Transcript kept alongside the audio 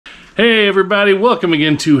Hey everybody, welcome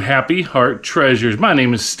again to Happy Heart Treasures. My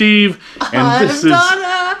name is Steve, and this is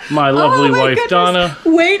Donna. my lovely wife, goodness. Donna.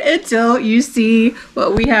 Wait until you see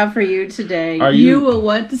what we have for you today. Are you will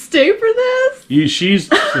want to stay for this.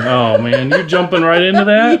 Oh man, you're jumping right into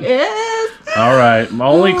that? Yes. All right, my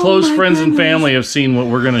only close my friends and goodness. family have seen what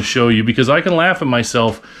we're going to show you, because I can laugh at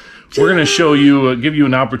myself. We're going to show you, give you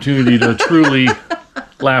an opportunity to truly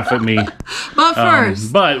laugh at me. But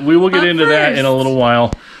first. But we will get into that in a little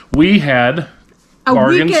while. We had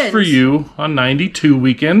bargains weekend. for you on 92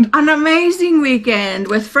 weekend. An amazing weekend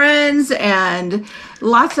with friends and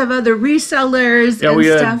lots of other resellers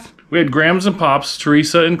and stuff. We had Grams and Pops,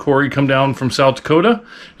 Teresa and Corey, come down from South Dakota,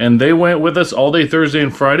 and they went with us all day Thursday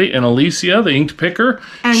and Friday. And Alicia, the inked picker,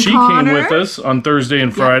 And she Connor. came with us on Thursday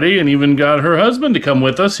and Friday, and even got her husband to come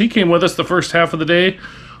with us. He came with us the first half of the day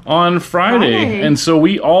on Friday. And so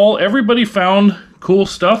everybody found cool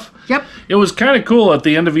stuff. Yep. It was kind of cool at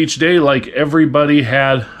the end of each day, like everybody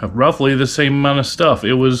had roughly the same amount of stuff.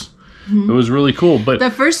 It was really cool. But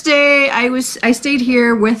The first day I stayed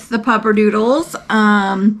here with the pupperdoodles.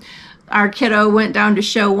 Our kiddo went down to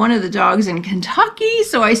show one of the dogs in Kentucky,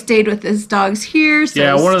 so I stayed with his dogs here. So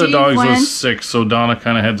yeah, one of the Steve dogs went. was sick, so Donna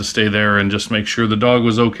kind of had to stay there and just make sure the dog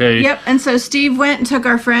was okay. Yep, and so Steve went and took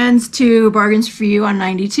our friends to Bargains for You on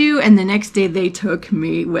 92, and the next day they took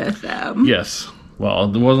me with them. Yes.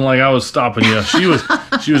 Well, it wasn't like I was stopping you. She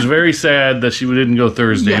was very sad that she didn't go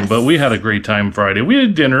Thursday, Yes. but we had a great time Friday. We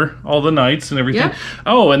had dinner all the nights and everything. Yep.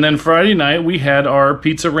 Oh, and then Friday night we had our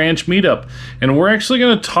Pizza Ranch meetup, and we're actually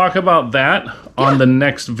going to talk about that on the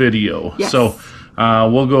next video. Yes. So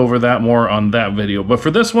we'll go over that more on that video. But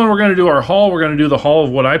for this one, we're going to do our haul. We're going to do the haul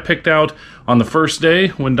of what I picked out on the first day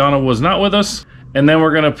when Donna was not with us. And then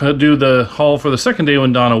we're going to do the haul for the second day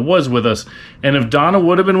when Donna was with us. And if Donna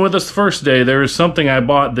would have been with us the first day, there is something I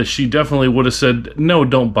bought that she definitely would have said, no,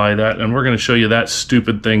 don't buy that. And we're going to show you that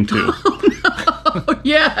stupid thing too. Oh,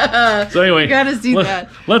 yeah. So anyway, You gotta see that.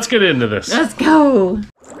 Let's get into this. Let's go.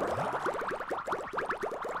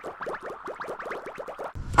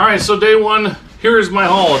 All right, so day one, here is my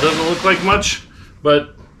haul. It doesn't look like much,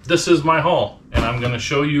 but this is my haul. And I'm going to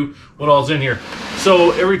show you what all's in here.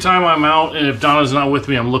 So every time I'm out, and if Donna's not with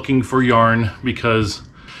me, I'm looking for yarn, because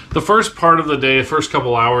the first part of the day, first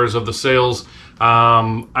couple hours of the sales,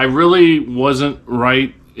 I really wasn't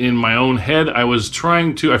right in my own head. I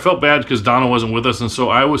felt bad because Donna wasn't with us, and so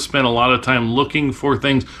I was spent a lot of time looking for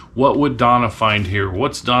things. What would Donna find here?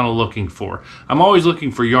 What's Donna looking for? I'm always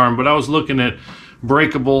looking for yarn, but I was looking at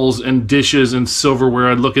breakables and dishes and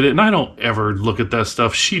silverware. I'd look at it, and I don't ever look at that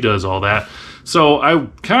stuff. She does all that. So I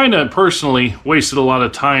kind of personally wasted a lot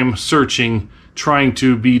of time searching, trying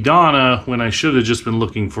to be Donna when I should have just been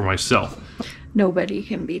looking for myself. Nobody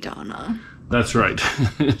can be Donna. That's right.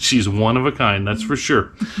 She's one of a kind, that's for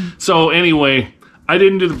sure. So anyway, I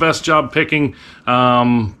didn't do the best job picking,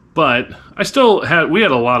 but we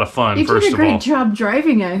had a lot of fun, You first did a of all. great job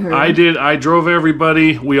driving, I heard. I did. I drove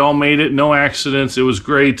everybody. We all made it. No accidents. It was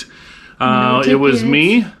great. It was tickets.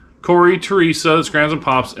 me, Corey, Teresa, Grams and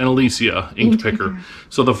Pops, and Alicia, inked picker.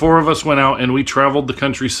 So the four of us went out and we traveled the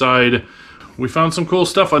countryside. We found some cool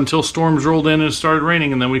stuff until storms rolled in and it started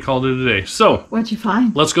raining, and then we called it a day. So What'd you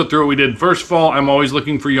find? let's go through what we did. First of all, I'm always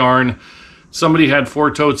looking for yarn. Somebody had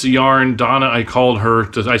 4 totes of yarn. Donna, I called her.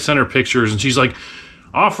 I sent her pictures, and she's like,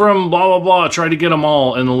 offer them, blah, blah, blah, try to get them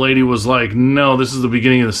all. And the lady was like, no, this is the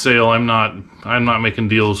beginning of the sale. I'm not making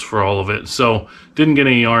deals for all of it. So didn't get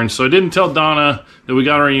any yarn. So I didn't tell Donna that we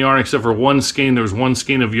got her any yarn except for one skein. There was one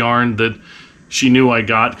skein of yarn that she knew I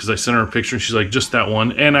got because I sent her a picture, and she's like, just that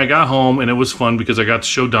one. And I got home, and it was fun because I got to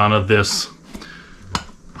show Donna this.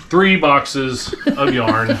 3 boxes of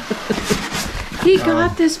yarn. He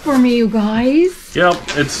got this for me, you guys. Yep,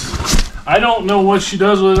 I don't know what she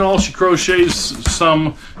does with it all. She crochets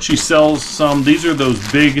some, she sells some. These are those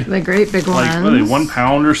big, The great big ones. like, what are they, 1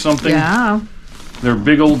 pound or something? Yeah. They're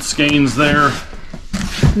big old skeins there.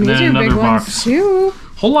 These then are another big box. ones, too.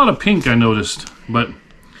 Whole lot of pink I noticed, but...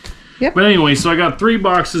 Yep. But anyway, so I got 3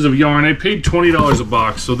 boxes of yarn. I paid $20 a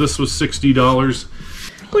box, so this was $60.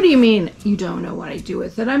 What do you mean you don't know what I do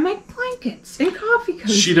with it? I make blankets and coffee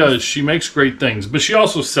cozies. She does. She makes great things, but she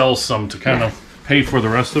also sells some to kind of pay for the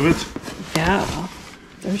rest of it. Yeah.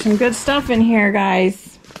 There's some good stuff in here,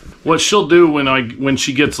 guys. What she'll do when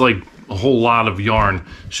she gets like a whole lot of yarn,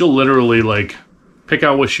 she'll literally like pick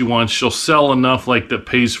out what she wants. She'll sell enough like that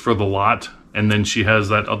pays for the lot, and then she has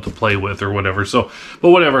that up to play with or whatever. So,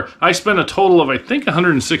 but whatever. I spent a total of, I think,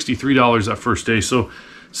 $163 that first day. So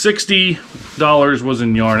 $60 was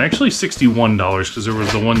in yarn. Actually $61 because there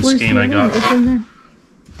was the one skein I got. What's in there?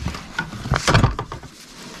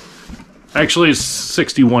 Actually, it's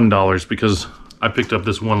 $61 because I picked up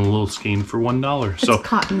this one little skein for $1. So It's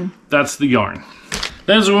cotton. that's the yarn.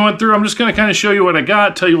 Then as we went through, I'm just going to kind of show you what I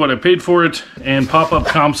got, tell you what I paid for it, and pop up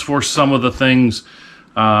comps for some of the things.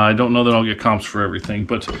 I don't know that I'll get comps for everything,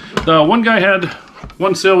 but the one guy had,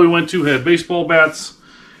 one sale we went to had baseball bats,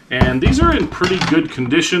 and these are in pretty good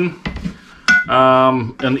condition.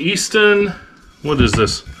 An Easton, what is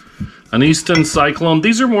this? An Easton Cyclone.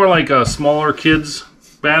 These are more like smaller kids'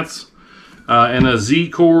 bats. And a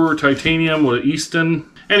Z-Core titanium with Easton.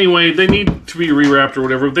 Anyway, they need to be rewrapped or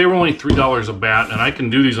whatever. They were only $3 a bat, and I can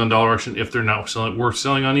do these on dollar auction if they're not worth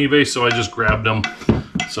selling on eBay, so I just grabbed them.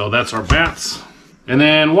 So that's our bats. And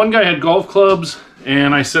then one guy had golf clubs,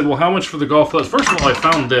 and I said, well, how much for the golf clubs? First of all, I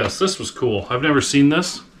found this. This was cool. I've never seen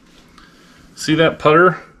this. See that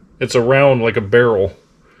putter? It's around like a barrel.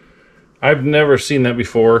 I've never seen that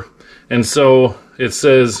before. And so it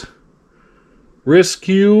says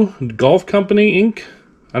Rescue Golf Company Inc.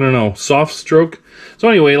 I don't know, soft stroke. So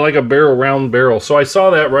anyway, like a barrel, round barrel. So I saw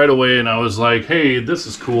that right away and I was like, hey, this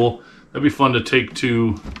is cool. That'd be fun to take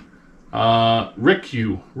to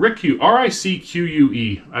RICQUE,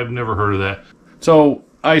 R-I-C-Q-U-E. I've never heard of that. So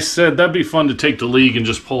I said that'd be fun to take to league and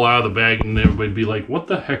just pull out of the bag and everybody'd be like, what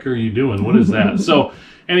the heck are you doing? What is that? So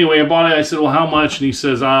anyway, I bought it. I said, well, how much? And he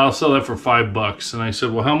says, I'll sell that for $5. And I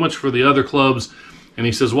said, well, how much for the other clubs? And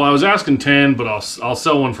he says, well, I was asking 10, but I'll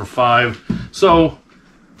sell one for 5. So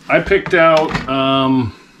I picked out,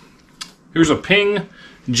 here's a Ping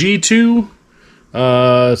G2,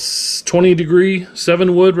 20 degree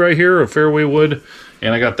 7 wood right here, a fairway wood.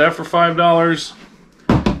 And I got that for $5.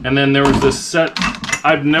 And then there was this set.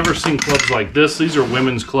 I've never seen clubs like this. These are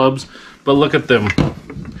women's clubs, but look at them.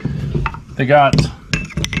 They got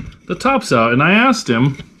the tops out, and I asked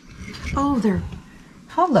him. Oh, they're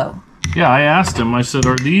hollow. Yeah, I asked him. I said,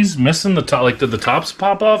 are these missing the top? Like, did the tops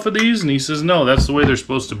pop off of these? And he says, no, that's the way they're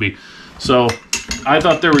supposed to be. So I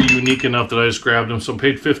thought they were unique enough that I just grabbed them. So I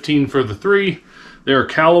paid $15 for the 3. They're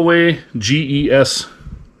Callaway GES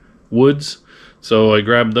woods. So I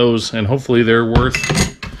grabbed those, and hopefully they're worth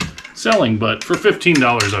selling. But for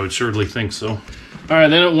 $15, I would surely think so. All right,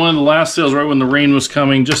 then at one of the last sales, right when the rain was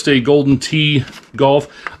coming, just a Golden Tee golf.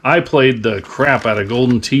 I played the crap out of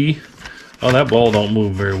Golden Tee. Oh, that ball don't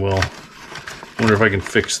move very well. Wonder if I can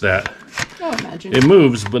fix that. Oh, imagine. It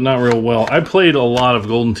moves, but not real well. I played a lot of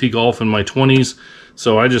Golden Tee golf in my 20s,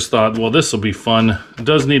 so I just thought, well, this will be fun. It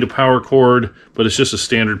does need a power cord, but it's just a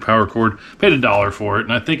standard power cord. Paid $1 for it,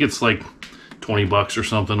 and I think it's like 20 bucks or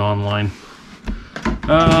something online.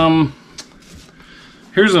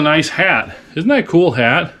 Here's a nice hat. Isn't that a cool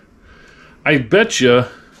hat? I bet you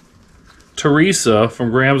Teresa from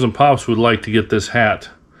Grams and Pops would like to get this hat,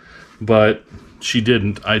 but she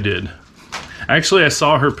didn't. I did. Actually, I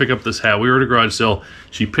saw her pick up this hat. We were at a garage sale.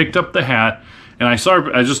 She picked up the hat, and I saw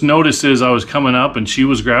her. I just noticed as I was coming up, and she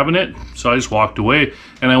was grabbing it, so I just walked away,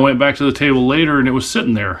 and I went back to the table later, and it was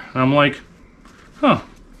sitting there. And I'm like, huh,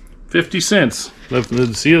 50 cents.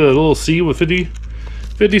 See the little C with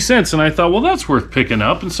 50 cents, and I thought, well, that's worth picking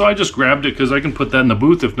up, and so I just grabbed it because I can put that in the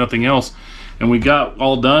booth if nothing else. And we got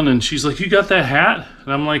all done, and she's like, you got that hat?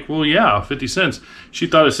 And I'm like, well, yeah, 50 cents. She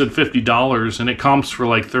thought it said $50, and it comps for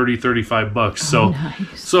like 30, 35 bucks. So,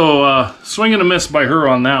 Nice. Swing and a miss by her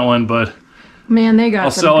on that one, but Man, they got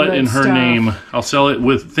I'll some sell it good in her stuff. name. I'll sell it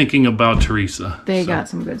with thinking about Teresa. They got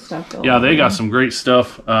some good stuff going. Yeah, they got some great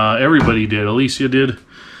stuff. Everybody did. Alicia did.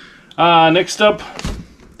 Next up,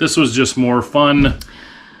 this was just more fun.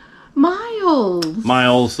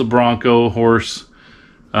 Miles, the Bronco horse.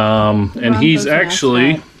 And he's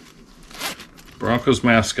actually mascot. Broncos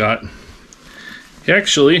mascot. He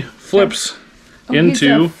actually flips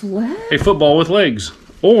into a football with legs.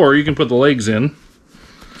 Or you can put the legs in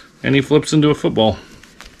and he flips into a football.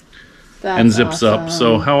 And zips up.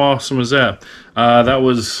 So how awesome is that? That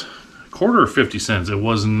was a quarter of 50 cents. It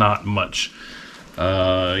was not much.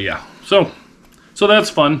 Yeah. So that's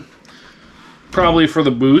fun. Probably for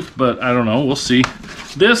the booth, but I don't know. We'll see.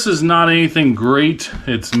 This is not anything great.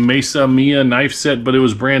 It's Mesa Mia knife set, but it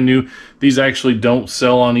was brand new. These actually don't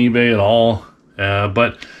sell on eBay at all.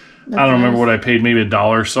 But I don't remember what I paid, maybe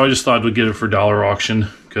 $1. So I just thought we'd get it for dollar auction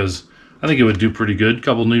because I think it would do pretty good.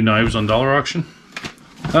 Couple new knives on dollar auction.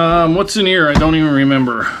 What's in here? I don't even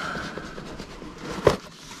remember.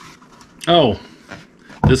 Oh,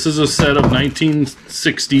 this is a set of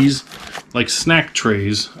 1960s like snack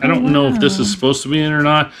trays. I don't know if this is supposed to be in or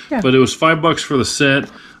not, but it was $5 for the set.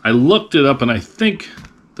 I looked it up and I think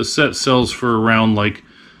the set sells for around like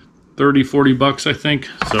 30, 40 bucks, I think.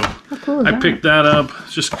 So cool I picked that up.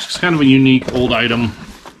 It's kind of a unique old item.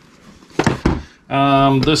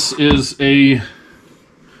 This is a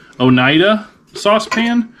Oneida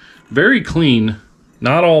saucepan. Very clean,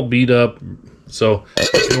 not all beat up. So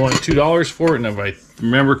you want $2 for it, and if I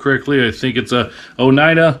remember correctly, I think it's a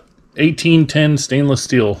Oneida 1810 stainless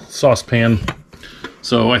steel saucepan.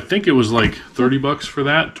 So I think it was like 30 bucks for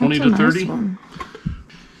that, 20 to 30. Nice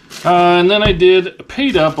And then I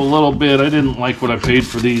paid up a little bit. I didn't like what I paid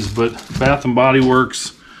for these, but Bath and Body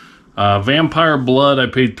Works Vampire Blood I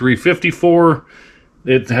paid $3.50 for.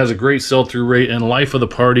 It has a great sell-through rate, and Life of the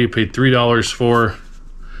Party I paid $3 for.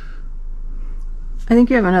 I think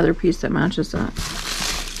you have another piece that matches that. I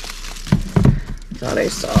thought I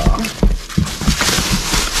saw.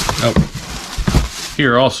 Oh,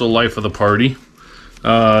 here also Life of the Party,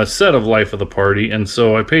 set of Life of the Party, and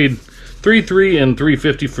so I paid $3.3 and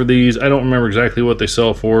 $3.50 for these. I don't remember exactly what they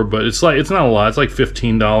sell for, but it's not a lot. It's like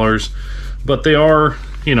 $15, but they are,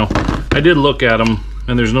 you know, I did look at them,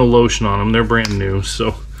 and there's no lotion on them. They're brand new,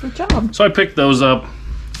 so Good job. So I picked those up,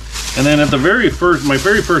 and then at the my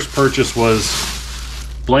very first purchase was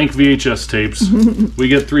blank VHS tapes. We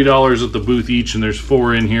get $3 at the booth each, and there's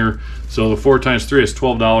 4 in here. So the 4 times 3 is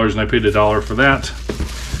 $12, and I paid $1 for that.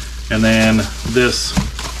 And then this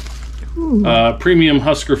premium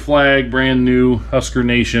Husker flag, brand new Husker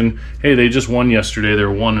Nation. Hey, they just won yesterday. They're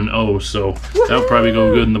 1-0, so that'll probably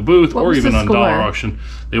go good in the booth or even on dollar auction.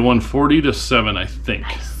 They won 40-7, I think.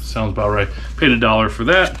 Sounds about right. Paid $1 for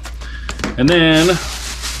that. And then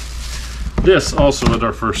this also at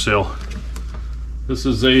our first sale. This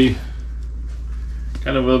is a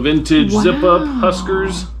kind of a vintage zip-up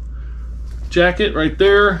Huskers jacket right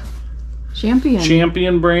there.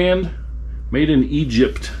 Champion brand, made in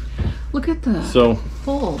Egypt. Look at the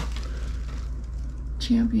full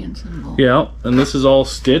Champion symbol. Yeah, and this is all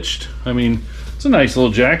stitched. I mean, it's a nice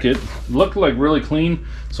little jacket. It looked like really clean.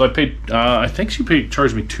 So I paid, I think she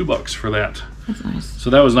charged me $2 for that. That's nice. So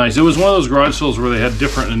that was nice. It was one of those garage sales where they had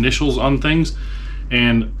different initials on things,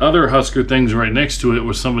 and other Husker things right next to it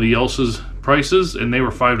was somebody else's prices, and they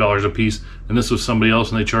were $5 a piece, and this was somebody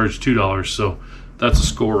else, and they charged $2. So that's a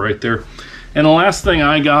score right there. And the last thing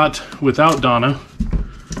I got without Donna,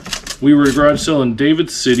 we were at a garage sale in David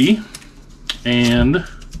City, and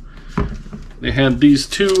they had these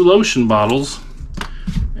 2 lotion bottles,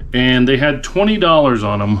 and they had $20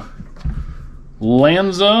 on them.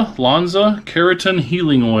 Lanza Keratin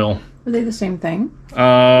Healing Oil. Are they the same thing?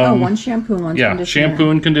 One's shampoo and one's conditioner. Yeah, shampoo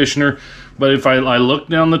and conditioner. But if I look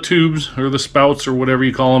down the tubes or the spouts or whatever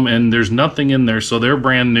you call them, and there's nothing in there, so they're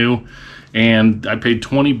brand new. And I paid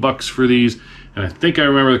 $20 for these, and I think I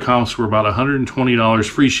remember the comps were about $120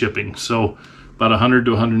 free shipping, so about $100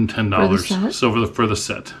 to $110. For the set? So for the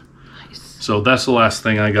set. Nice. So that's the last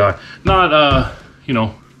thing I got. Not you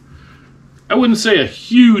know, I wouldn't say a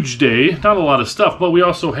huge day, not a lot of stuff, but we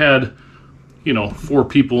also had, you know, 4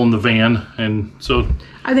 people in the van, and so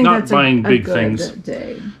I think not that's buying a big good things.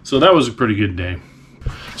 Day. So that was a pretty good day.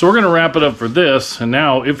 So we're going to wrap it up for this, and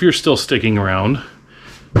now if you're still sticking around,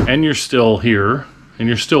 and you're still here, and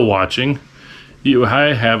you're still watching,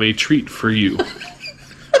 I have a treat for you.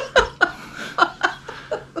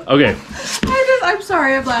 Okay. I'm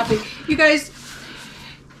sorry, I'm laughing. You guys,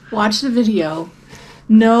 watch the video.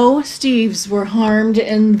 No Steves were harmed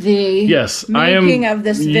in the making of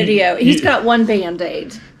this video. He's got one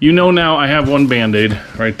Band-Aid. You know now I have one Band-Aid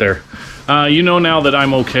right there. You know now that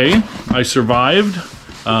I'm okay. I survived.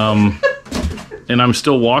 And I'm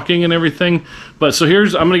still walking and everything. But so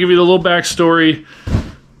I'm going to give you the little backstory.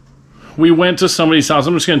 We went to somebody's house.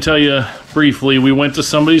 I'm just going to tell you briefly. We went to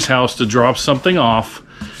somebody's house to drop something off.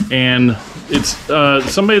 And it's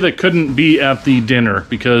somebody that couldn't be at the dinner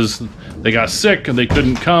because they got sick and they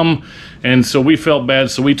couldn't come. And so we felt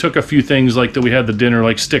bad. So we took a few things like that we had the dinner,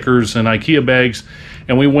 like stickers and IKEA bags.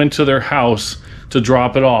 And we went to their house to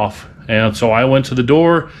drop it off. And so I went to the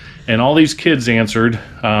door. And all these kids answered.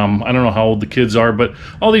 I don't know how old the kids are, but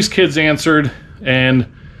all these kids answered, and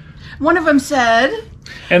one of them said,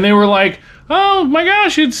 and they were like, "Oh my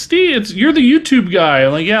gosh, it's Steve! You're the YouTube guy."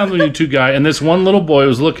 I'm like, "Yeah, I'm the YouTube guy." And this one little boy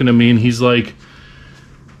was looking at me, and he's like,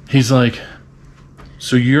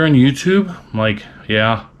 "So you're on YouTube?" I'm like,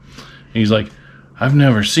 "Yeah." And he's like, "I've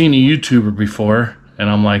never seen a YouTuber before,"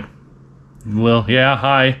 and I'm like, "Well, yeah,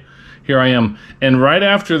 hi, here I am." And right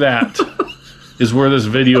after that. Is where this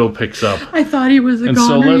video picks up. I thought he was a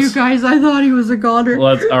goner, you guys. I thought he was a goner.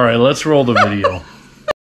 All right, let's roll the video.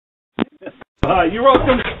 You're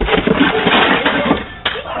welcome.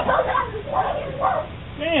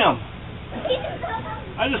 Damn.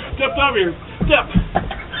 I just stepped over here. Step.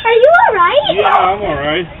 Are you alright? Yeah, I'm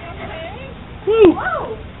alright. Woo.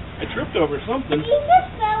 Whoa. I tripped over something. You just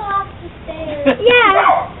fell off the stairs.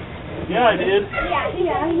 Yeah. Yeah, I did. He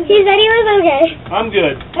said he was okay. I'm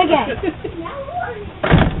good. Okay.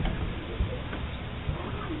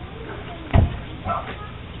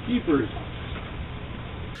 Keepers.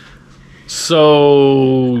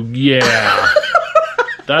 So, yeah.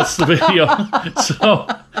 That's the video. So,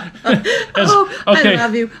 okay. I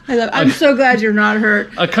love you. I'm so glad you're not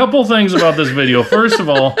hurt. A couple things about this video. First of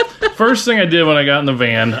all, first thing I did when I got in the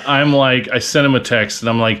van, I sent him a text and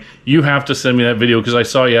I'm like, you have to send me that video because I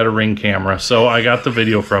saw you had a Ring camera. So I got the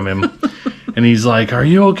video from him. And he's like, are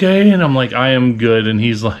you okay? And I'm like, I am good. And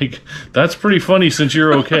he's like, that's pretty funny since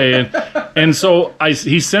you're okay. And so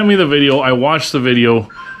he sent me the video. I watched the video.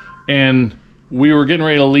 And we were getting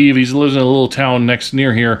ready to leave. He lives in a little town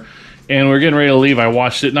near here. And we were getting ready to leave. I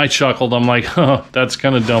watched it and I chuckled. I'm like, huh, that's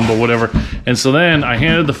kind of dumb, but whatever. And so then I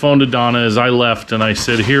handed the phone to Donna as I left. And I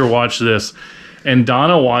said, here, watch this. And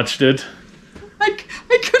Donna watched it. I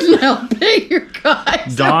couldn't help it, you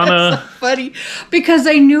guys. Donna. That was so funny. Because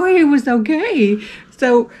I knew he was okay.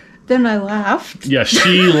 So then I laughed. Yeah,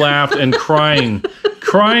 she laughed and crying,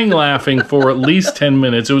 laughing for at least 10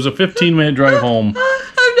 minutes. It was a 15-minute drive home.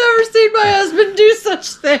 I've never seen my husband do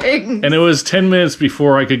such things. And it was 10 minutes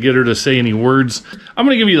before I could get her to say any words. I'm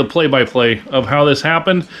going to give you the play-by-play of how this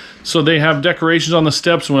happened. So they have decorations on the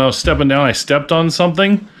steps. When I was stepping down, I stepped on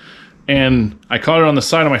something. And I caught it on the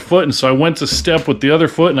side of my foot. And so I went to step with the other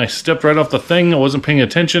foot. And I stepped right off the thing. I wasn't paying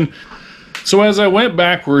attention. So as I went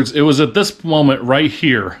backwards, it was at this moment right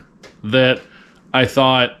here that I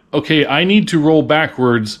thought, okay, I need to roll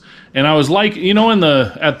backwards. And I was like, you know,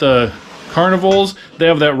 at the carnivals, they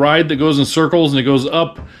have that ride that goes in circles and it goes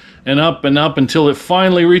up and up and up until it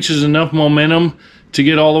finally reaches enough momentum to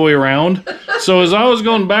get all the way around. So as I was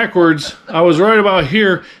going backwards, I was right about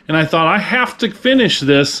here and I thought I have to finish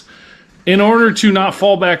this in order to not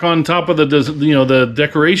fall back on top of the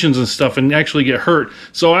decorations and stuff and actually get hurt.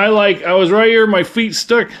 So I was right here, my feet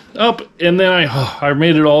stuck up, and then I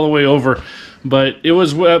made it all the way over. But it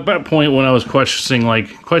was at that point when I was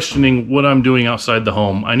questioning what I'm doing outside the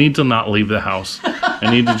home. I need to not leave the house.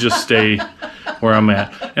 I need to just stay where I'm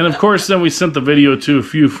at. And of course, then we sent the video to a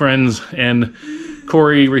few friends, and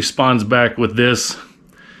Corey responds back with this: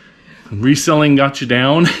 reselling got you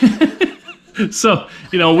down. So,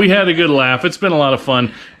 we had a good laugh. It's been a lot of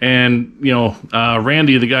fun. And,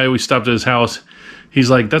 Randy, the guy we stopped at his house,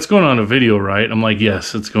 he's like, that's going on a video, right? I'm like,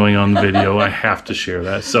 yes, it's going on video. I have to share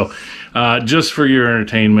that. So, just for your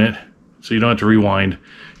entertainment, so you don't have to rewind,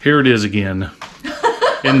 here it is again.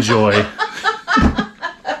 Enjoy.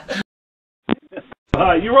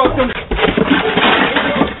 You're welcome.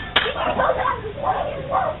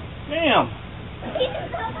 Damn.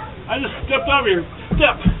 I just stepped over your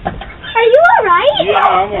step. Are you alright? Yeah,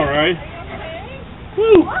 I'm alright.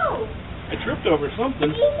 Woo! Whoa. I tripped over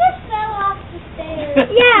something. He just fell off the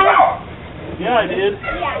stairs. Yeah. Yeah, I did.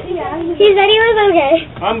 He said he was okay.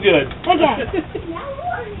 I'm good. Okay.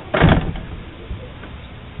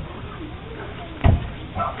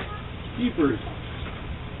 Keepers.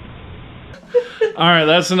 Alright,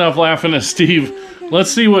 that's enough laughing at Steve.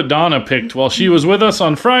 Let's see what Donna picked while she was with us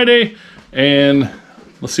on Friday, and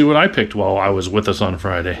let's see what I picked while I was with us on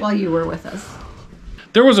Friday. While you were with us.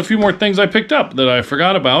 There was a few more things I picked up that I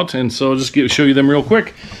forgot about, and so I'll just show you them real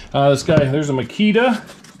quick. This guy, there's a Makita.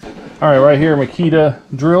 All right, right here, Makita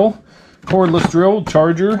drill, cordless drill,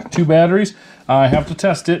 charger, 2 batteries. I have to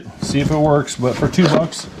test it, see if it works, but for $2,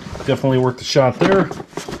 definitely worth the shot there.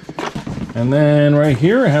 And then right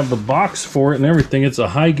here, I have the box for it and everything. It's a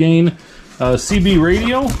high gain CB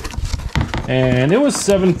radio. And it was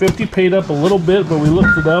 $7.50, paid up a little bit, but we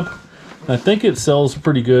looked it up. I think it sells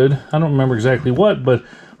pretty good. I don't remember exactly what, but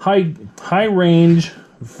high range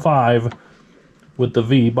 5 with the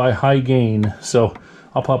V by High Gain. So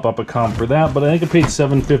I'll pop up a comp for that, but I think I paid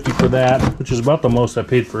 $7.50 for that, which is about the most I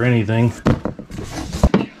paid for anything.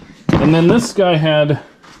 And then this guy had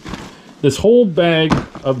this whole bag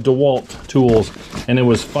of DeWalt tools, and it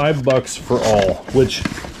was $5 for all, which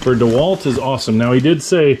for DeWalt is awesome. Now he did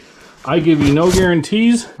say, I give you no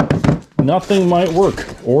guarantees. Nothing might work,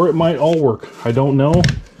 or it might all work. I don't know.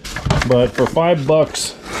 But for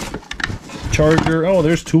 $5, charger. Oh,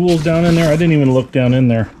 there's tools down in there. I didn't even look down in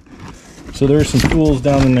there. So there's some tools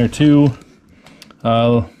down in there too.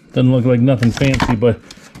 Doesn't look like nothing fancy, but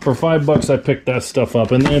for $5 I picked that stuff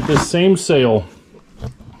up. And at this same sale,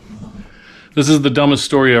 this is the dumbest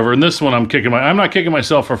story ever. And this one I'm not kicking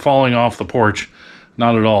myself for falling off the porch.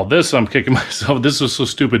 Not at all. This I'm kicking myself. This was so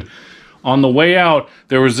stupid. On the way out,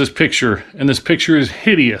 there was this picture, and this picture is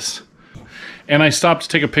hideous. And I stopped to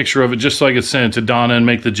take a picture of it just so I could send it to Donna and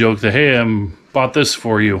make the joke that, hey, I bought this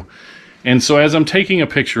for you. And so as I'm taking a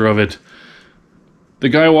picture of it, the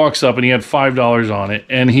guy walks up and he had $5 on it,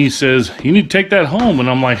 and he says, "You need to take that home." And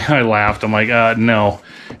I'm like, I laughed. I'm like, no.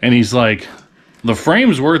 And he's like, "The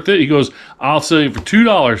frame's worth it." He goes, "I'll sell you for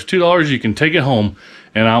 $2. $2, you can take it home."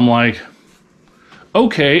 And I'm like,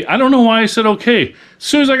 okay. I don't know why I said okay. As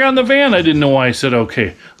soon as I got in the van, I didn't know why I said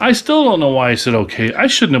okay. I still don't know why I said okay. I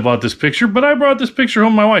shouldn't have bought this picture, but I brought this picture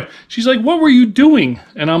home to my wife. She's like, "What were you doing?"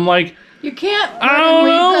 And I'm like, you can't I don't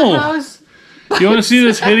know. The house. You want to see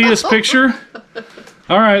this hideous picture?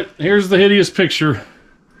 All right, here's the hideous picture.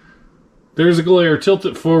 There's a glare. Tilt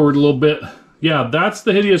it forward a little bit. Yeah, that's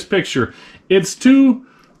the hideous picture. It's two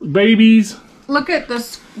babies. Look at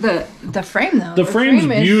this, the frame though. The frame's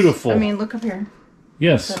beautiful. I mean, look up here.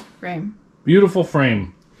 Yes. The frame. Beautiful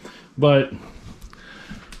frame. But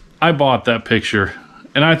I bought that picture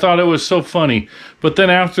and I thought it was so funny. But then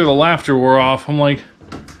after the laughter wore off, I'm like,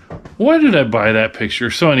 why did I buy that picture?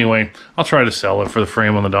 So anyway, I'll try to sell it for the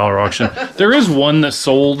frame on the dollar auction. There is one that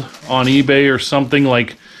sold on eBay or something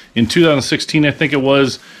like in 2016, I think it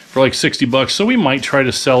was, for like $60. So we might try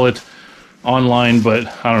to sell it online, but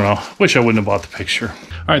I don't know. Wish I wouldn't have bought the picture.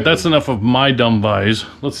 All right, that's enough of my dumb buys.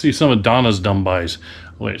 Let's see some of Donna's dumb buys.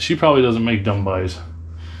 Wait, she probably doesn't make dumb buys.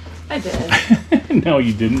 I did. No,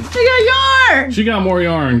 you didn't. I got yarn. She got more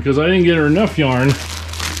yarn because I didn't get her enough yarn.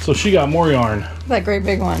 So she got more yarn. That great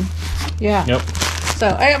big one. Yeah. Yep. So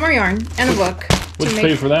I got more yarn and a book. What'd you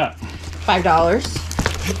pay for that?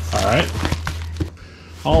 $5. All right.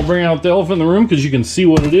 I'll bring out the elephant in the room because you can see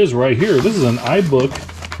what it is right here. This is an iBook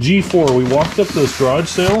G4. We walked up to this garage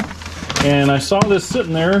sale and I saw this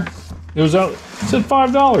sitting there. It was out, it said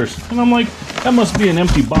 $5. And I'm like, that must be an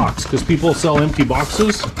empty box because people sell empty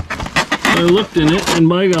boxes. I looked in it and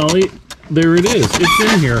by golly, there it is.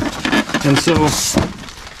 It's in here. And so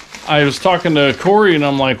I was talking to Corey and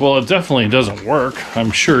I'm like, well, it definitely doesn't work.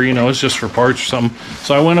 I'm sure, you know, it's just for parts or something.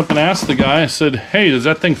 So I went up and asked the guy, I said, hey, does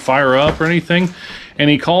that thing fire up or anything? And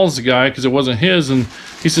he calls the guy because it wasn't his. And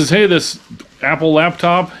he says, hey, this Apple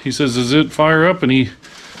laptop, he says, does it fire up? And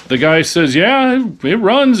the guy says, yeah, it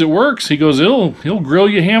runs, it works. He goes, he'll grill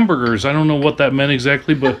you hamburgers. I don't know what that meant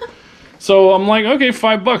exactly, but so I'm like, okay,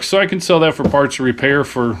 $5. So I can sell that for parts or repair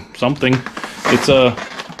for something. It's a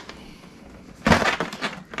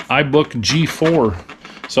iBook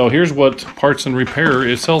G4. So here's what parts and repair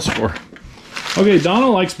it sells for. Okay, Donna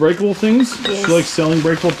likes breakable things. Yes. She likes selling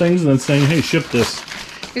breakable things and then saying, hey, ship this.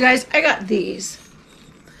 You guys, I got these.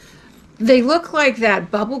 They look like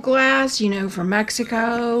that bubble glass, you know, from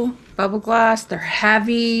Mexico. Bubble glass. They're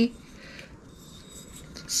heavy.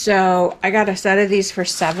 So I got a set of these for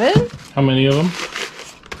 $7. How many of them?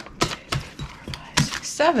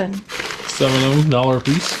 7. 7 of them, $1 a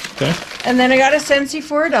piece. Okay. And then I got a Scentsy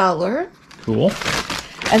for $1. Cool.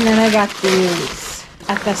 And then I got these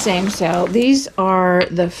at the same sale. These are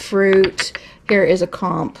the fruit. Here is a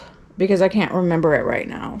comp because I can't remember it right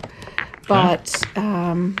now. But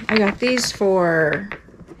I got these for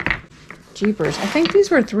jeepers. I think these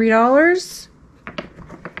were $3.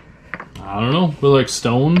 I don't know. They like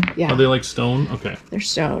stone? Yeah. Are they like stone? Okay. They're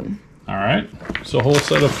stone. All right. So a whole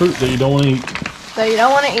set of fruit that you don't want to eat. That you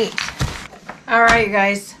don't want to eat. All right, you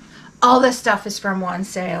guys. All this stuff is from one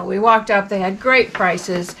sale. We walked up. They had great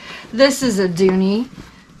prices. This is a Dooney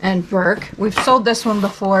and Burke. We've sold this one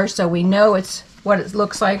before, so we know it's what it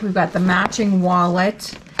looks like. We've got the matching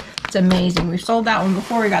wallet. It's amazing. We've sold that one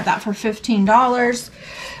before. We got that for $15.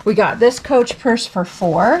 We got this Coach purse for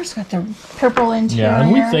 $4. It's got the purple interior. Yeah,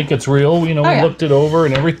 and we think it's real. You know, we looked it over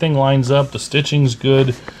and everything lines up. The stitching's good.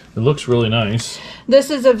 It looks really nice. This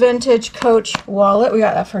is a vintage Coach wallet. We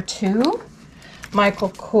got that for $2. Michael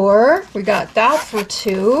Kors. We got that for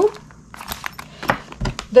 $2.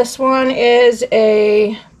 This one is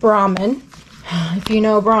a Brahmin. If you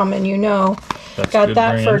know Brahmin, you know. That's got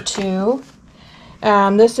that brand. for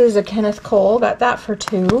 $2. This is a Kenneth Cole. Got that for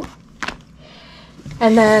 $2.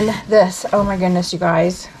 And then this. Oh my goodness, you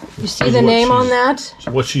guys. You see the name on that?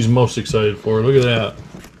 What she's most excited for. Look at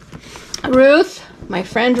that. Ruth. My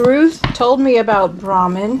friend Ruth told me about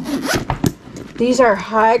Brahmin. These are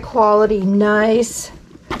high quality, nice,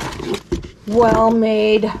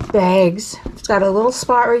 well-made bags. It's got a little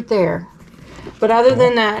spot right there. But other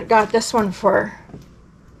than that, got this one for,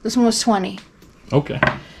 this one was $20. Okay.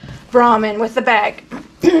 Brahmin with the bag.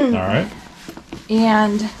 All right.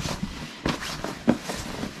 And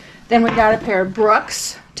then we got a pair of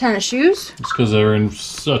Brooks tennis shoes. It's because they're in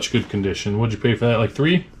such good condition. What'd you pay for that? Like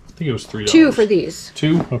 $3? I think it was $3. 2 for these.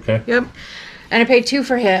 2? Okay. Yep. And I paid $2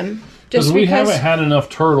 for him. Just we haven't had enough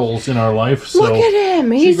turtles in our life, so look at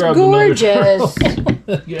him. He's gorgeous.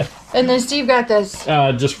 Yeah. And then Steve got this.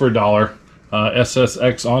 Just for $1.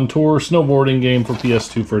 SSX On Tour snowboarding game for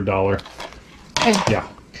PS2 for $1. Okay. Yeah.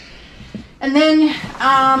 And then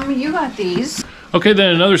you got these. Okay,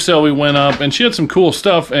 then another sale we went up, and she had some cool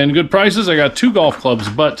stuff and good prices. I got 2 golf clubs,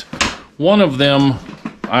 but one of them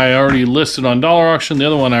I already listed on dollar auction. The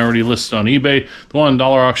other one I already listed on eBay. The one on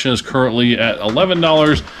dollar auction is currently at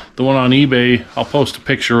 $11. The one on eBay, I'll post a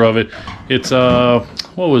picture of it. It's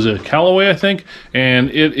what was it, Callaway, I think, and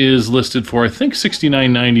it is listed for I think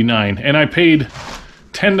 $69.99, and I paid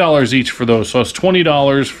 $10 each for those, so it's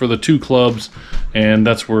 $20 for the 2 clubs, and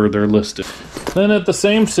that's where they're listed. Then at the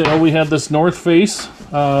same sale, we had this North Face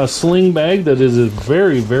sling bag that is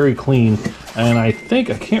very, very clean, and I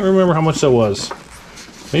can't remember how much that was.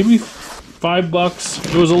 Maybe $5.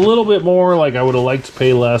 It was a little bit more, like I would have liked to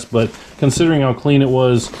pay less, but considering how clean it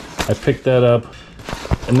was, I picked that up.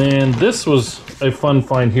 And then this was a fun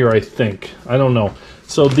find here, I think. I don't know.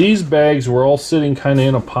 So these bags were all sitting kind of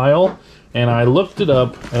in a pile, and I looked it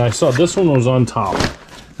up, and I saw this one was on top.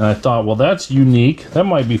 And I thought, well, that's unique. That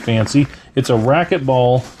might be fancy. It's a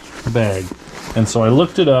racquetball bag. And so I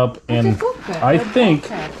looked it up, and I think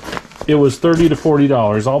it was $30 to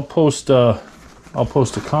 $40. I'll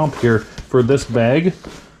post a comp here for this bag,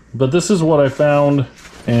 but this is what I found,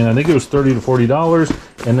 and I think it was $30 to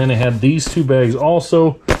 $40, and then it had these 2 bags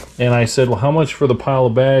also, and I said, well, how much for the pile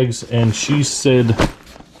of bags? And she said,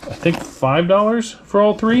 I think $5 for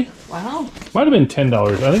all 3. Wow. Might have been $10.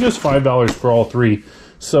 I think it was $5 for all 3.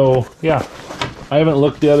 So yeah, I haven't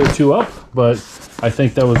looked the other 2 up, but I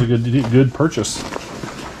think that was a good purchase.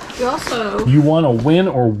 You want to win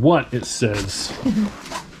or what, it says.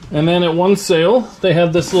 And then at one sale, they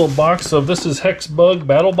had this little box of, this is Hex Bug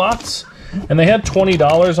Battle Bots, and they had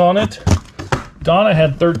 $20 on it. Donna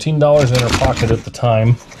had $13 in her pocket at the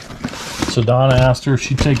time. So Donna asked her if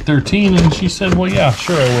she'd take 13, and she said, well, yeah,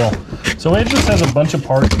 sure I will. So it just has a bunch of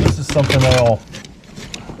parts. This is something that I'll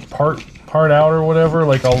part out or whatever,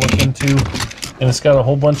 like I'll look into. And it's got a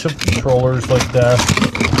whole bunch of controllers like that.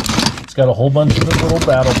 It's got a whole bunch of the little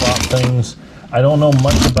battle bot things. I don't know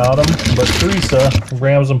much about them, but Teresa from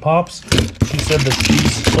Grams and Pops, she said that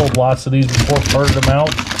she's sold lots of these before, parted them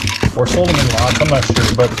out, or sold them in lots, I'm not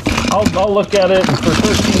sure, but I'll look at it, and for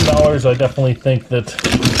 $13, I definitely think that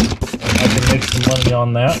I can make some money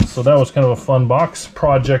on that. So that was kind of a fun box,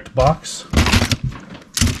 project box.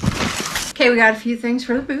 Okay, we got a few things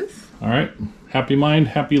for the booth. All right, happy mind,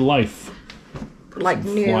 happy life. Like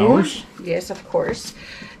new. Flowers. Yes, of course.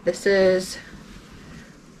 This is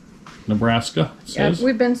Nebraska, it says.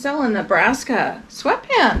 We've been selling Nebraska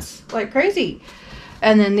sweatpants like crazy.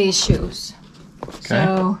 And then these shoes. Okay.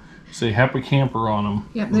 So say Happy Camper on them.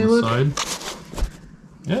 Yep, they look side.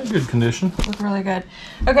 Yeah, good condition. Look really good.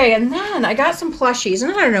 Okay, and then I got some plushies,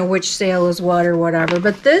 and I don't know which sale is what or whatever,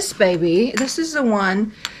 but this baby, this is the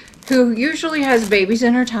one who usually has babies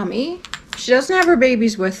in her tummy. She doesn't have her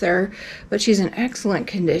babies with her, but she's in excellent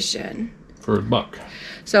condition. For $1.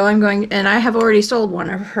 So I'm going, and I have already sold one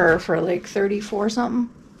of her for like 34 something.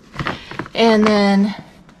 And then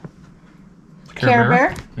Care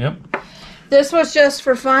Bear. Yep. This was just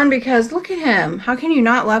for fun because look at him. How can you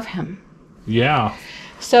not love him? Yeah.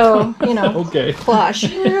 So, you know, okay. Plush.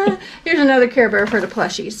 Here's another Care Bear for the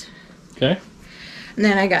plushies. Okay. And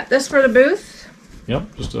then I got this for the booth.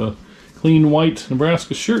 Yep, just a clean white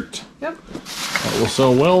Nebraska shirt. Yep. That will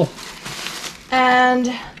sell well.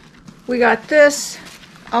 And we got this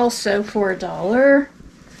also for $1.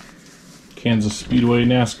 Kansas Speedway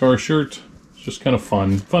NASCAR shirt. It's just kind of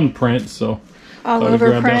fun print. So all over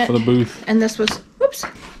grab print that for the booth. And this was, whoops.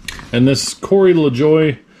 And this Corey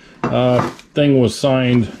LaJoy thing was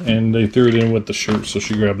signed, and they threw it in with the shirt, so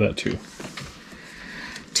she grabbed that too.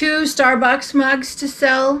 2 Starbucks mugs to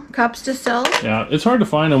sell, cups to sell. Yeah, it's hard to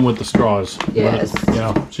find them with the straws. Yes. But,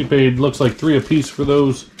 yeah, she paid, looks like $3 a piece for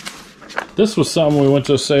those. This was something we went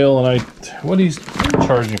to a sale, and what he's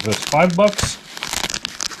charging for this? $5?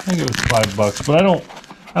 I think it was $5, but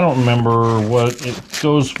I don't remember what it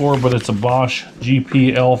goes for, but it's a Bosch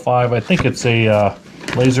GP-L5. I think it's a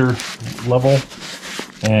laser level,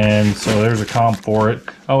 and so there's a comp for it.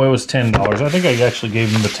 Oh, it was $10. I think I actually gave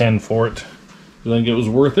him the 10 for it. I think it was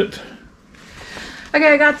worth it.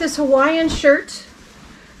 Okay, I got this Hawaiian shirt,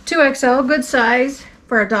 2XL, good size,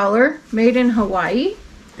 for $1, made in Hawaii.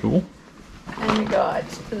 Cool. And we got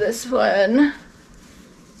this one.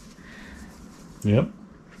 Yep.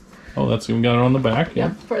 Oh, that's even got it on the back.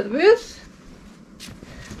 Yep, for the booth.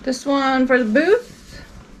 This one for the booth.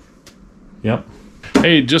 Yep.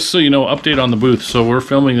 Hey, just so you know, update on the booth. So we're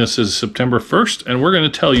filming this is September 1st, and we're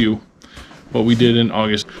going to tell you what we did in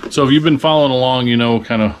August. So if you've been following along, you know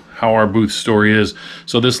kind of how our booth story is.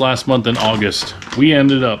 So this last month in August, we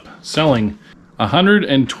ended up selling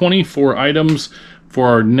 124 items for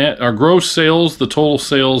our gross sales, the total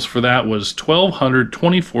sales for that was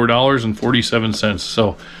 $1,224.47.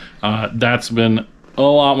 So that's been a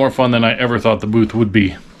lot more fun than I ever thought the booth would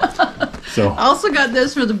be. So I also got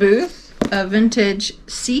this for the booth, a vintage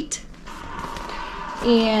seat.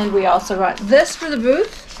 And we also got this for the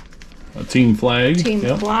booth. A team flag. Team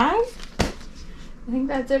flag. I think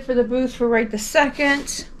that's it for the booth for right this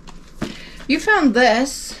second. You found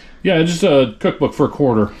this. Yeah, just a cookbook for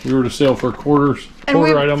 $1. We were to sale for quarter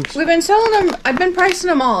items. We've been selling them. I've been pricing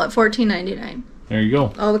them all at $14.99. There you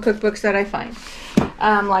go. All the cookbooks that I find.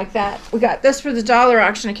 Like that. We got this for the dollar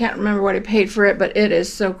auction. I can't remember what I paid for it, but it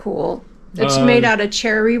is so cool. It's made out of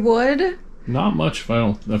cherry wood. Not much, if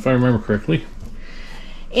I remember correctly.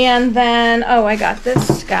 And then, I got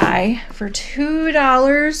this guy for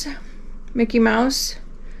 $2. Mickey Mouse.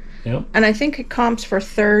 Yep. And I think it comps for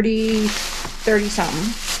 30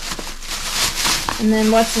 something. And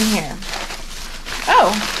then what's in here?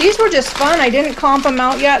 Oh, these were just fun. I didn't comp them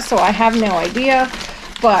out yet, so I have no idea.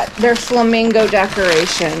 But they're flamingo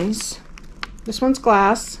decorations. This one's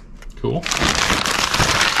glass. Cool.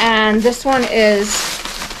 And this one is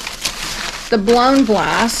the blown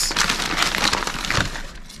glass.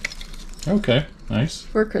 Okay, nice.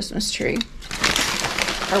 For a Christmas tree.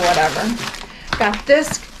 Or whatever. Got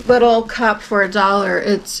this little cup for $1.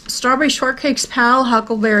 It's Strawberry Shortcake's Pal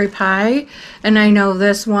Huckleberry Pie. And I know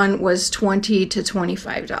this one was $20 to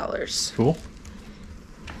 $25. Cool.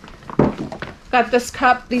 Got this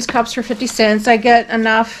cup, these cups for 50 cents. I get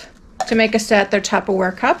enough to make a set. They're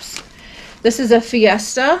Tupperware cups. This is a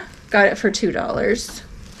Fiesta. Got it for $2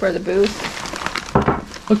 for the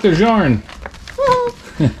booth. Look, there's yarn. Oh,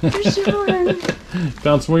 there's yarn.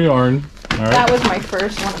 Found some more yarn. All right. That was one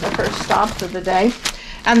of the first stops of the day.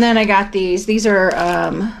 And then I got these. These are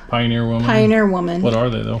Pioneer Woman. Pioneer Woman. What are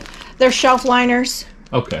they though? They're shelf liners.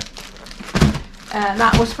 Okay. And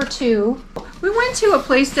that was for $2. We went to a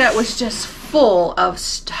place that was just full of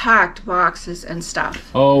stacked boxes and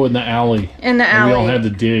stuff. Oh, in the alley. In the alley. And we all had to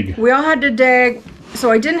dig. We all had to dig.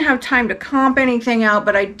 So I didn't have time to comp anything out,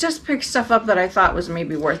 but I just picked stuff up that I thought was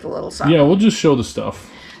maybe worth a little something. Yeah, we'll just show the stuff.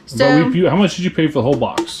 So, how much did you pay for the whole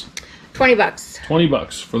box? $20.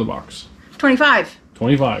 $20 for the box. 25.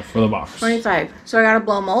 25 for the box. 25. So I got a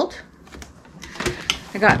blow mold.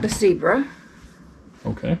 I got the zebra.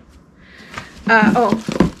 Okay.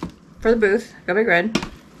 For the booth, go Big Red.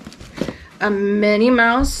 A Minnie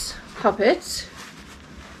Mouse puppet.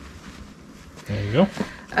 There you go.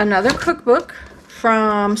 Another cookbook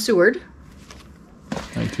from Seward.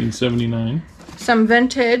 1979. Some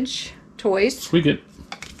vintage toys. Squeak it.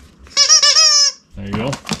 There you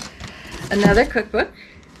go. Another cookbook.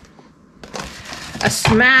 A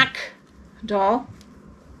Smack doll.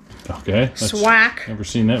 Okay. Swack. Never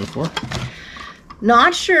seen that before.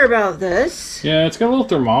 Not sure about this. Yeah, it's got a little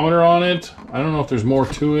thermometer on it. I don't know if there's more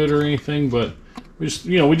to it or anything, but we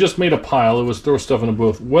just made a pile. It was throw stuff in a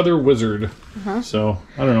booth. Weather Wizard. So,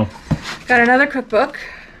 I don't know. Got another cookbook.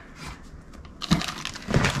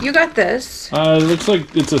 You got this. It looks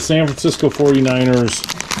like it's a San Francisco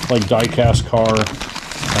 49ers like die-cast car.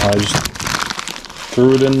 I just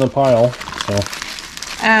threw it in the pile. So.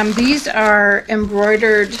 These are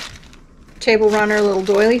embroidered table runner little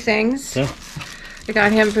doily things. Okay. I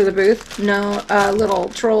got him for the booth. No, little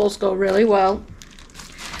trolls go really well.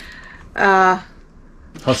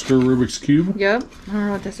 Husker Rubik's Cube. Yep. I don't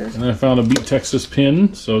know what this is. And then I found a Beat Texas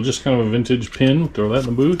pin. So just kind of a vintage pin. Throw that in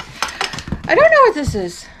the booth. I don't know what this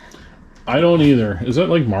is. I don't either. Is that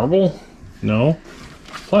like marble? No.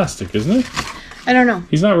 Plastic, isn't it? I don't know.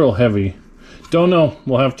 He's not real heavy. Don't know.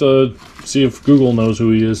 We'll have to see if Google knows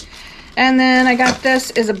who he is. And then I got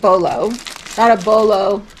this is a bolo. Not a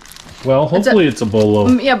bolo. Well, hopefully it's a bolo.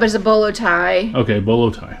 Yeah, but it's a bolo tie. Okay, bolo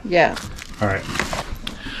tie. Yeah. All right.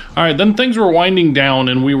 All right, then things were winding down,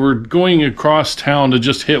 and we were going across town to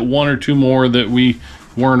just hit one or two more that we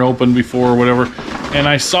weren't open before or whatever. And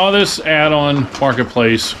I saw this ad on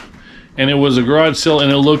Marketplace, and it was a garage sale,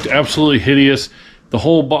 and it looked absolutely hideous. The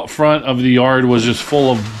whole front of the yard was just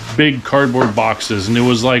full of big cardboard boxes, and it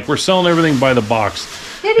was like, we're selling everything by the box.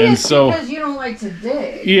 Hideous because you don't like to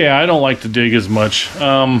dig. Yeah, I don't like to dig as much.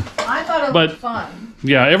 I thought it looked fun.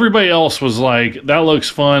 Yeah, everybody else was like, that looks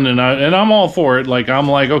fun, and I'm all for it. Like, I'm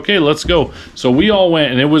like, okay, let's go. So we all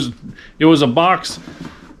went, and it was a box.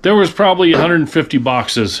 There was probably 150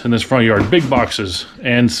 boxes in this front yard, big boxes.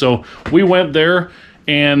 And so we went there,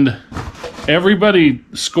 and everybody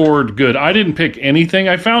scored good. I didn't pick anything.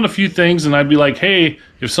 I found a few things, and I'd be like, hey,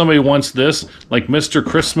 if somebody wants this, like Mr.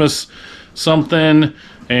 Christmas something,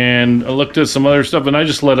 and I looked at some other stuff, and I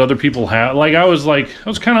just let other people have. I was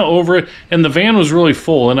kind of over it, and the van was really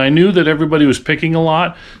full, and I knew that everybody was picking a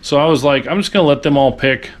lot, so I was like, I'm just gonna let them all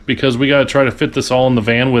pick because we got to try to fit this all in the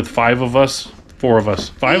van with 5 of us, 4 of us,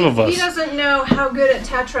 5 of us. He doesn't know how good at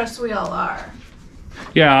Tetris we all are.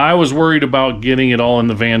 Yeah, I was worried about getting it all in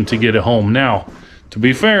the van to get it home. Now, to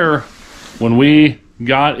be fair, when we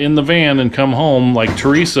got in the van and come home, like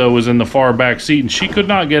Teresa was in the far back seat and she could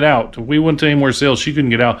not get out. We went to Anywhere Sales, she couldn't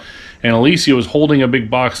get out, and Alicia was holding a big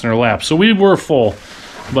box in her lap, so we were full.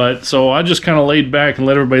 But so I just kind of laid back and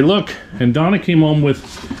let everybody look, and Donna came home with,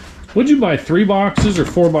 what'd you buy, 3 boxes or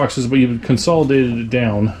 4 boxes, but you consolidated it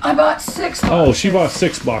down? I bought 6 boxes. Oh, she bought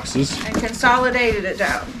 6 boxes and consolidated it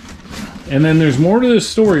down. And then there's more to this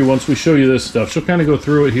story once we show you this stuff. She'll kind of go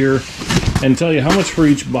through it here and tell you how much for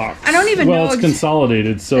each box. I don't even know. Well, it's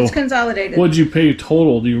consolidated, so. It's consolidated. What'd you pay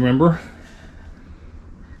total, do you remember?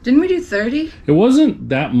 Didn't we do 30? It wasn't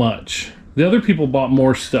that much. The other people bought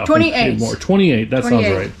more stuff. 28. More. 28, that 28.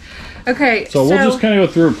 Sounds right. Okay, so we'll just kind of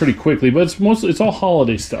go through it pretty quickly, but it's all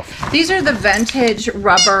holiday stuff. These are the vintage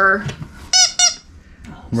rubber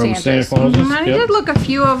Santa Clauses. Mm-hmm. I did look a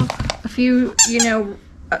few, you know,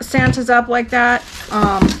 Santas up like that.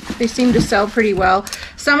 They seem to sell pretty well.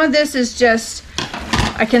 Some of this is just,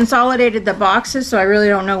 I consolidated the boxes, so I really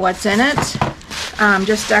don't know what's in it.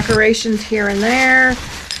 Just decorations here and there.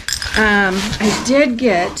 I did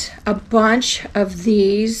get a bunch of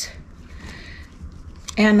these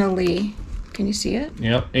Annalee. Can you see it?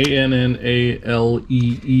 Yep, Annalee.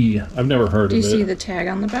 I've never heard of it. Do you see the tag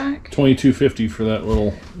on the back? $22.50 for that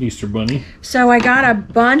little Easter bunny. So I got a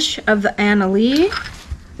bunch of the Annalee.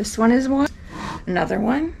 This one is one. Another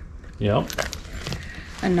one. Yep.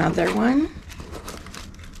 Another one.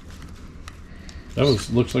 That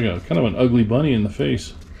looks like a kind of an ugly bunny in the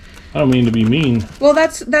face. I don't mean to be mean. Well,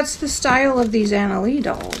 that's the style of these Annalee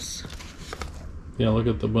dolls. Yeah, look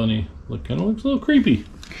at the bunny. Kind of looks a little creepy.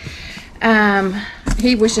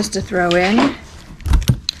 He was just to throw in.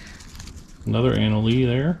 Another Annalee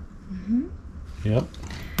there. Mm-hmm. Yep.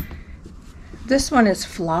 This one is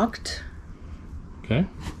flocked. Okay.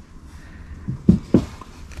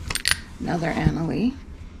 Another Annalee.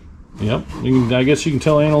 Yep. I guess you can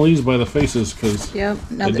tell Annalee's by the faces because yep.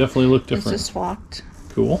 They definitely look different. This is flocked.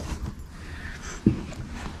 Cool.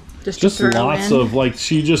 Just lots of, like,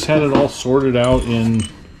 she just had it all sorted out in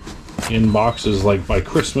boxes, like by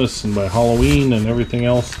Christmas and by Halloween and everything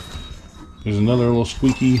else. There's another little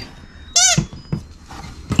squeaky.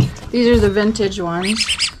 These are the vintage ones.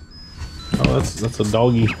 Oh, that's a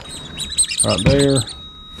doggy right there.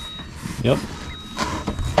 Yep.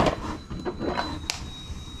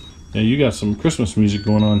 Yeah, you got some Christmas music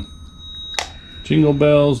going on. Jingle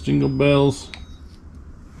bells, jingle bells.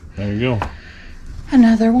 There you go.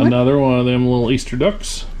 Another one. Another one of them little Easter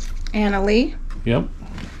ducks. Annalee. Yep.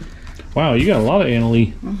 Wow, you got a lot of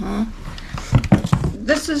Annalee. Mm-hmm.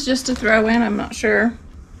 This is just to throw in. I'm not sure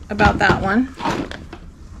about that one.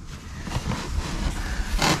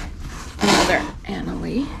 Another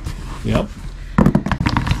Annalee. Yep.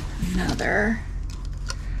 Another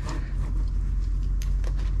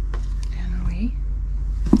Annalee.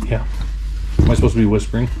 Yeah. Am I supposed to be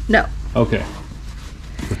whispering? No. Okay.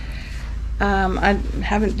 I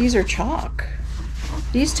haven't. These are chalk.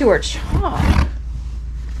 These two are chalk.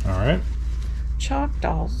 All right. Chalk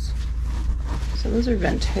dolls. So those are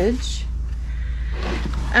vintage.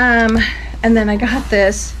 And then I got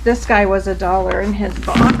this. This guy was $1 in his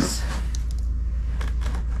box.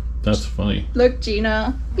 That's funny. Look,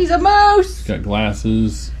 Gina. He's a mouse. He's got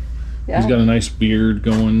glasses. Yeah. He's got a nice beard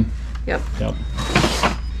going. Yep. Yep.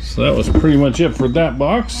 So that was pretty much it for that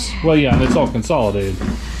box. Well, yeah, and it's all consolidated.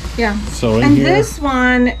 Yeah. So in and here, this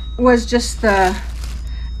one was just the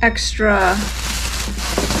extra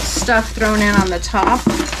stuff thrown in on the top.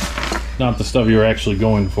 not the stuff you were actually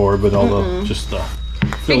going for, but all the just the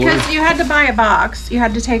filler. Because you had to buy a box. You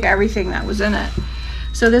had to take everything that was in it.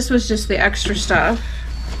 So this was just the extra stuff.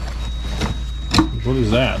 What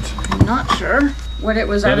is that? I'm not sure what it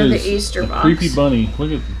was out of the Easter box. Creepy bunny.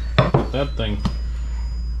 Look at that thing.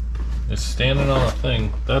 It's standing on a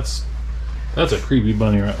thing. That's a creepy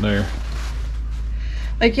bunny right there.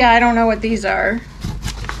 Like, yeah, I don't know what these are.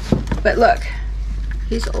 But look,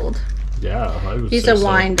 he's old. Yeah, I would He's say a so.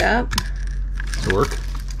 wind up. Dork.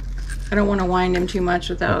 I don't want to wind him too much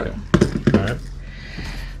without. Okay. All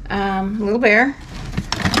right. Little bear.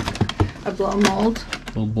 A blow mold.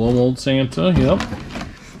 Little blow mold Santa. Yep.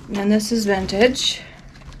 And this is vintage.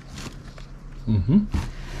 Mm-hmm.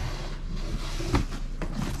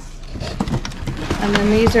 And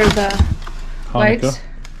then these are the Hanukkah. lights.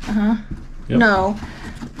 Yep. No.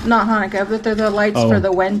 not Hanukkah, but they're the lights for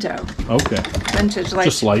the window. Okay. Vintage lights.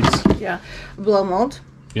 Just lights. Yeah. Blow mold.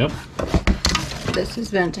 Yep. This is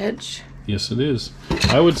vintage. Yes, it is.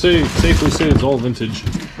 I would safely say it's all vintage.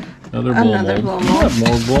 Another blow mold. Blow mold. You have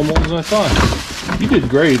more blow molds than I thought. You did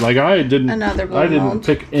great. Like I didn't. Another blow mold. I didn't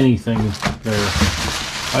pick anything there.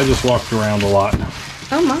 I just walked around a lot.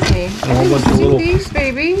 Oh my! I didn't see these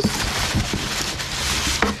babies.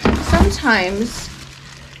 Sometimes.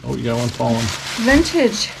 Oh, you got one falling.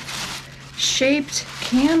 Vintage shaped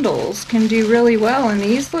candles can do really well, and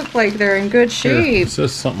these look like they're in good shape. Here, it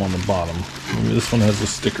says something on the bottom. Maybe this one has a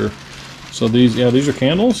sticker. So these are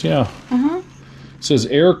candles. Yeah. It says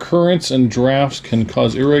air currents and drafts can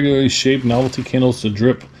cause irregularly shaped novelty candles to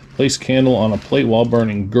drip. Place candle on a plate while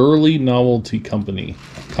burning. Gurley Novelty Company.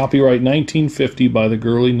 Copyright 1950 by the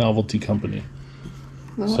Gurley Novelty Company.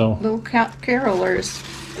 Little carolers.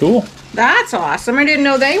 Cool. That's awesome. I didn't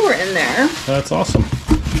know they were in there. That's awesome.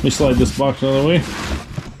 Let me slide this box out of the way.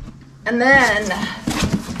 And then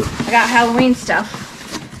I got Halloween stuff.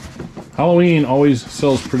 Halloween always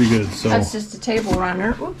sells pretty good. So that's just a table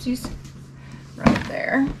runner. Whoopsies. Right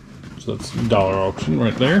there. So that's dollar auction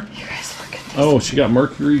right there. You guys look at this. Oh, she got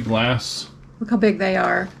mercury glass. Look how big they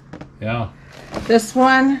are. Yeah. This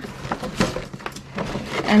one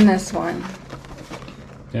and this one.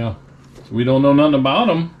 Yeah. So we don't know nothing about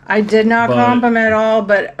them. I did not comp them at all,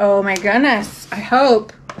 but oh my goodness. I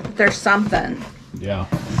hope that there's something. Yeah.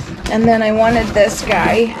 And then I wanted this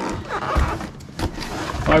guy.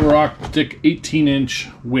 Fiber optic 18-inch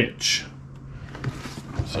witch.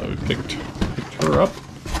 So we picked her up.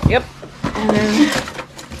 Yep. And then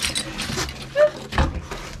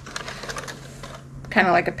kind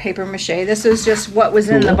of like a paper mache. This is just what was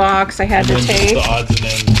in the box. I had to take. The odds and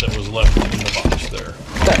ends that was left in the box there.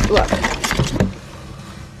 But look.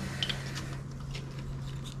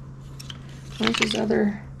 Where's his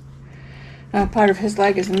other? Part of his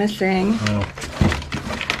leg is missing. Oh.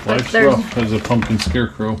 Life's rough as a pumpkin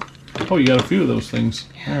scarecrow. Oh, you got a few of those things.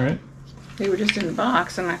 Yeah. All right. They were just in the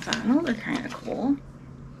box, and I thought, oh, they're kind of cool.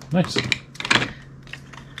 Nice.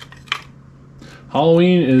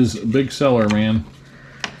 Halloween is a big seller, man.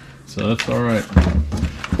 So that's all right.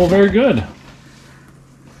 Well, very good.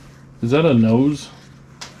 Is that a nose?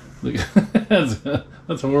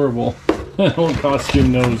 That's horrible. That old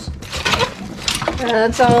costume nose.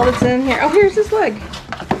 That's all that's in here. Oh, here's his leg.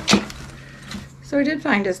 So I did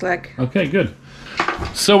find his leg. Okay, good.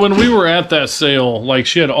 So when we were at that sale, like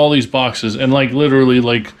she had all these boxes, and like literally,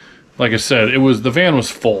 like I said, the van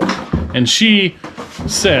was full, and she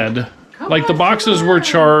said, like the boxes were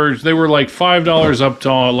charged. They were like $5 up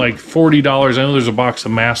to like $40. I know there's a box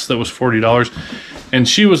of masks that was $40, and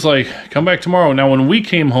she was like, "Come back tomorrow." Now when we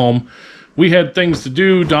came home, we had things to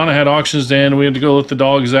do. Donna had auctions to end. We had to go let the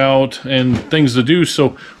dogs out and things to do.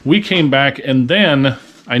 So we came back, and then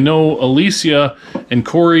I know Alicia and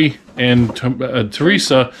Corey and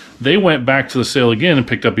Teresa, they went back to the sale again and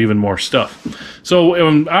picked up even more stuff. So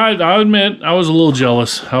I admit, I was a little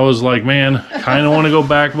jealous. I was like, man, kind of want to go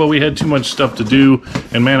back, but we had too much stuff to do,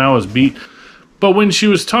 and man, I was beat. But when she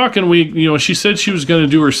was talking, she said she was going to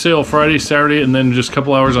do her sale Friday, Saturday, and then just a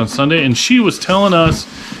couple hours on Sunday, and she was telling us,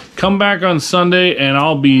 come back on Sunday, and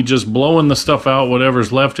I'll be just blowing the stuff out,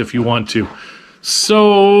 whatever's left, if you want to.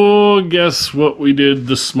 So, guess what we did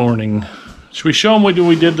this morning? Should we show them what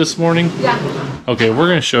we did this morning? Yeah. Okay, we're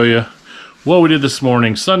going to show you what we did this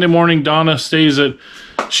morning. Sunday morning, Donna stayed at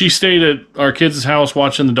our kids' house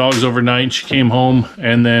watching the dogs overnight. She came home,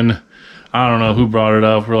 and then, I don't know who brought it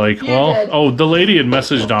up. We're like, the lady had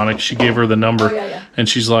messaged Donna. She gave her the number. Oh, yeah. And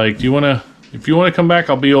she's like, if you want to come back,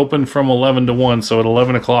 I'll be open from 11 to 1. So at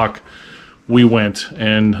 11 o'clock, we went.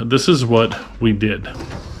 And this is what we did.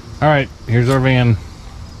 All right, here's our van.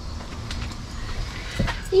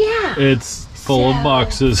 Yeah. It's full of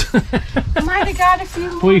boxes. Might have got a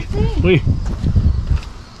few more things.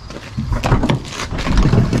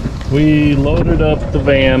 We loaded up the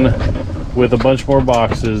van with a bunch more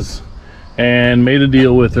boxes and made a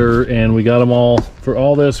deal with her, and we got them all for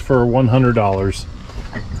 $100.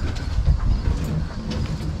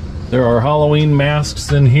 There are Halloween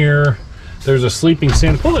masks in here. There's a sleeping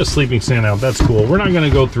Santa. Pull that sleeping Santa out. That's cool. We're not going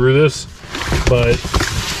to go through this, but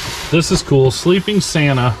this is cool. Sleeping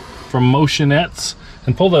Santa from Motionettes.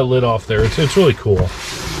 And pull that lid off there. It's really cool.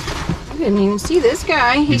 I didn't even see this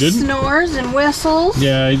guy. He snores and whistles.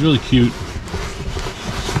 Yeah, he's really cute.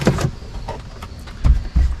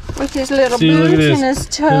 With his little boots and his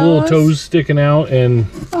toes. His little toes sticking out, and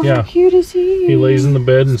how cute is he? He lays in the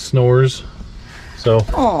bed and snores. So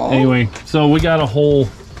anyway, so we got a whole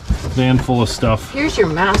van full of stuff. Here's your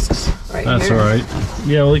masks right here. That's all right.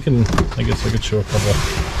 Yeah, well, I guess I could show a couple.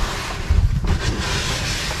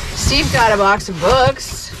 Steve got a box of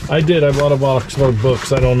books. I did. I bought a box of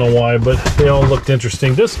books. I don't know why, but they all looked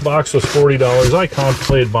interesting. This box was $40. I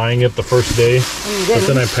contemplated buying it the first day, but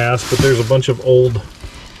then I passed. But there's a bunch of old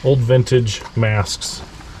vintage masks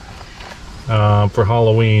for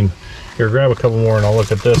Halloween. Here, grab a couple more and I'll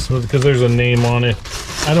look at this because there's a name on it.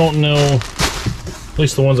 I don't know. At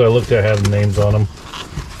least the ones I looked at had names on them.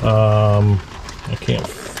 I can't.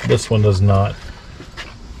 This one does not.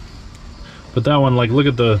 But that one, like, look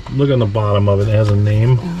on the bottom of it. It has a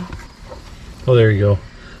name. Oh, there you go.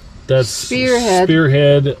 That's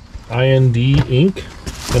Spearhead IND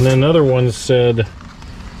Inc. And then another one said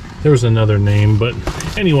there was another name, but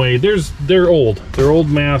anyway, they're old. They're old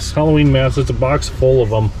masks, Halloween masks. It's a box full of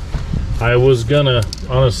them. I was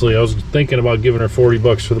thinking about giving her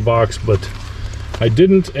 $40 for the box, but I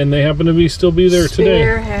didn't, and they happen to still be there today.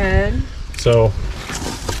 Spearhead. So.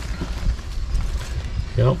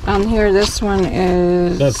 Yep. On here, this one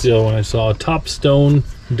is... That's the other one I saw. Topstone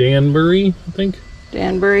Danbury, I think.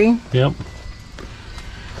 Danbury. Yep.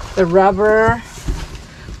 The rubber.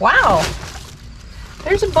 Wow.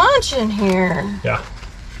 There's a bunch in here. Yeah.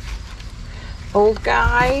 Old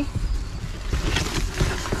guy.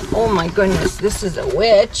 Oh my goodness, this is a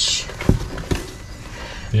witch.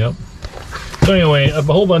 Yep. So anyway, a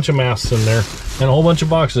whole bunch of masks in there. And a whole bunch of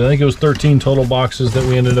boxes. I think it was 13 total boxes that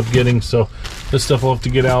we ended up getting. So this stuff we'll have to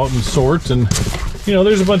get out and sort. And, you know,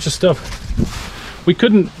 there's a bunch of stuff. We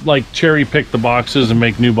couldn't, like, cherry pick the boxes and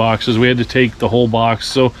make new boxes. We had to take the whole box.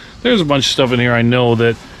 So there's a bunch of stuff in here I know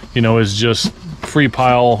that, you know, is just free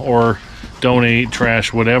pile or donate,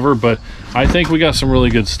 trash, whatever. But I think we got some really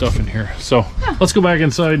good stuff in here. So let's go back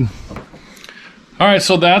inside. All right,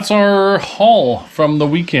 so that's our haul from the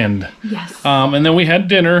weekend. Yes. And then we had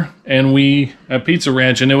dinner at Pizza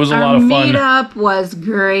Ranch, and it was a lot of fun. Our meetup was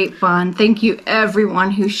great fun. Thank you,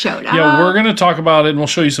 everyone who showed up. Yeah, we're going to talk about it, and we'll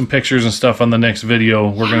show you some pictures and stuff on the next video.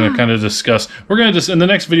 We're going to kind of discuss. In the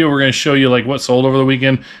next video, we're going to show you like what sold over the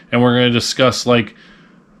weekend, and we're going to discuss like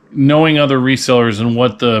knowing other resellers and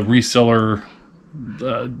what the reseller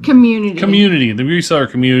community, the reseller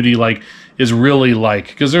community, like is really like,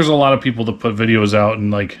 because there's a lot of people that put videos out and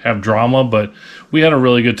like have drama, but we had a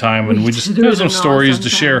really good time and we just have some stories to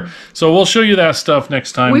share. So we'll show you that stuff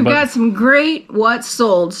next time. We've got some great what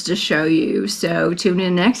solds to show you, so tune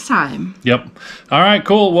in next time. Yep. All right,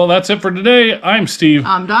 cool. Well, that's it for today. I'm Steve.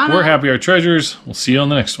 I'm Donna. We're Happy Our Treasures. We'll see you on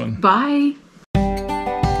the next one. Bye.